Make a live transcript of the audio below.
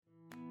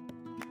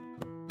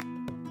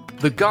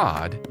the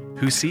God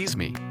who sees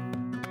me.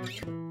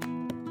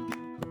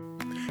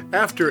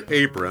 After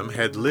Abram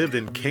had lived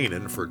in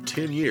Canaan for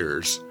 10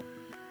 years,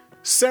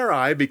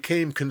 Sarai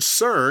became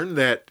concerned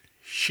that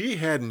she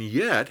hadn't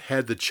yet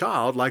had the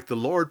child like the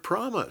Lord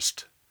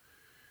promised.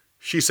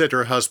 She said to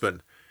her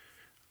husband,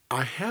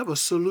 "I have a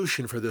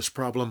solution for this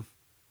problem.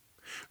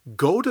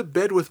 Go to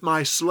bed with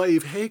my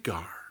slave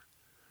Hagar.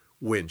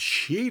 When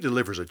she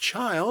delivers a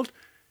child,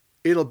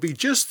 it'll be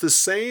just the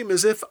same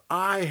as if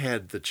I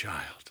had the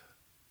child."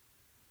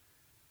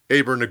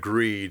 Abram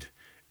agreed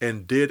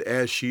and did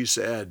as she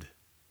said.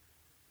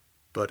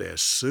 But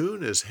as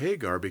soon as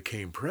Hagar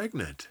became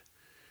pregnant,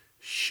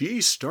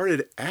 she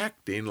started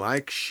acting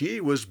like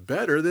she was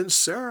better than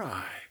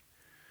Sarai.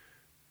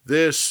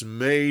 This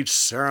made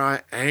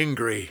Sarai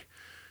angry.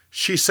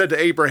 She said to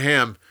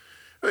Abraham,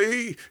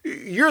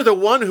 "You're the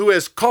one who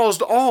has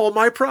caused all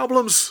my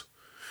problems.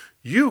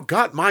 You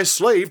got my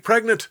slave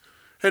pregnant,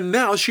 and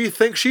now she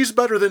thinks she's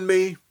better than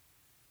me."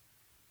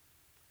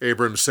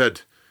 Abram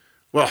said,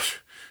 "Well,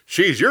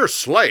 she's your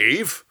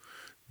slave.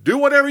 Do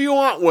whatever you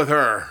want with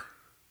her."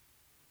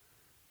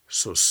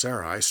 So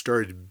Sarai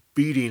started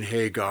beating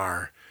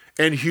Hagar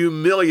and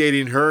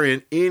humiliating her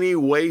in any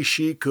way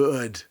she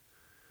could.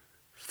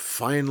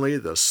 Finally,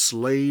 the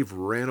slave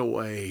ran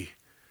away.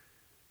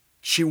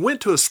 She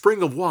went to a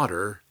spring of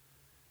water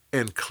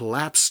and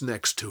collapsed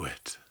next to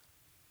it.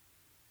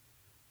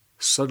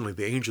 Suddenly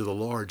the angel of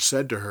the Lord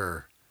said to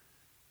her,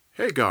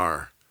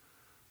 "Hagar,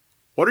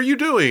 what are you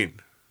doing?"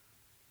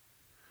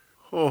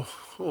 Oh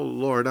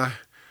Lord,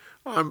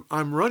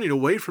 I'm running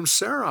away from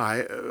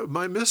Sarai,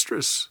 my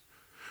mistress."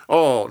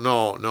 "Oh,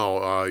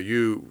 no,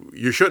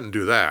 you shouldn't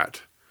do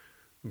that.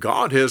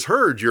 God has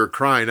heard your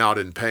crying out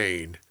in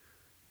pain.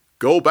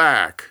 Go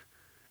back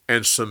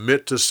and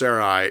submit to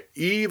Sarai,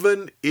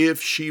 even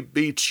if she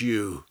beats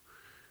you.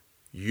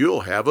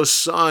 You'll have a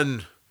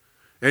son,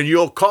 and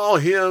you'll call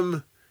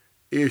him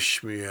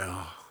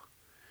Ishmael.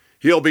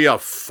 He'll be a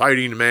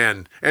fighting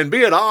man and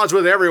be at odds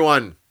with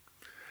everyone.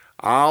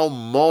 I'll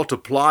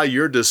multiply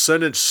your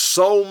descendants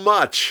so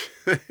much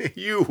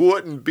you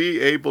wouldn't be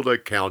able to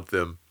count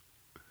them."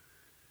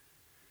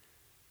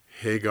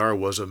 Hagar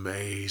was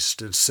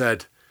amazed and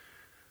said,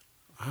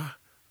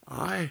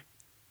 I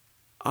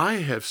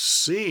have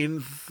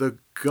seen the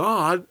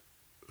God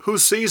who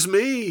sees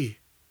me."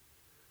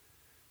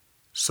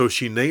 So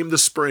she named the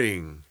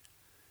spring,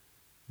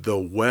 "The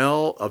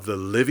Well of the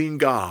Living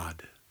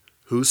God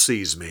who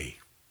sees me."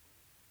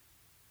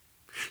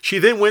 She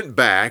then went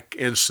back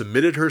and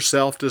submitted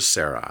herself to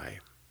Sarai.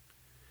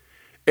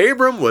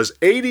 Abram was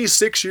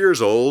 86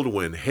 years old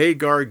when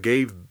Hagar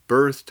gave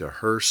birth to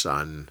her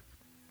son.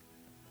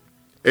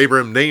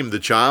 Abram named the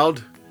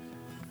child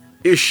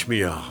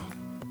Ishmael,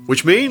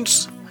 which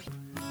means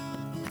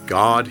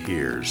God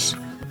hears.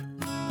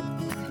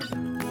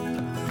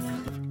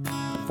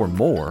 For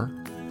more,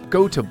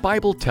 go to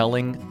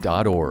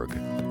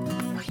BibleTelling.org.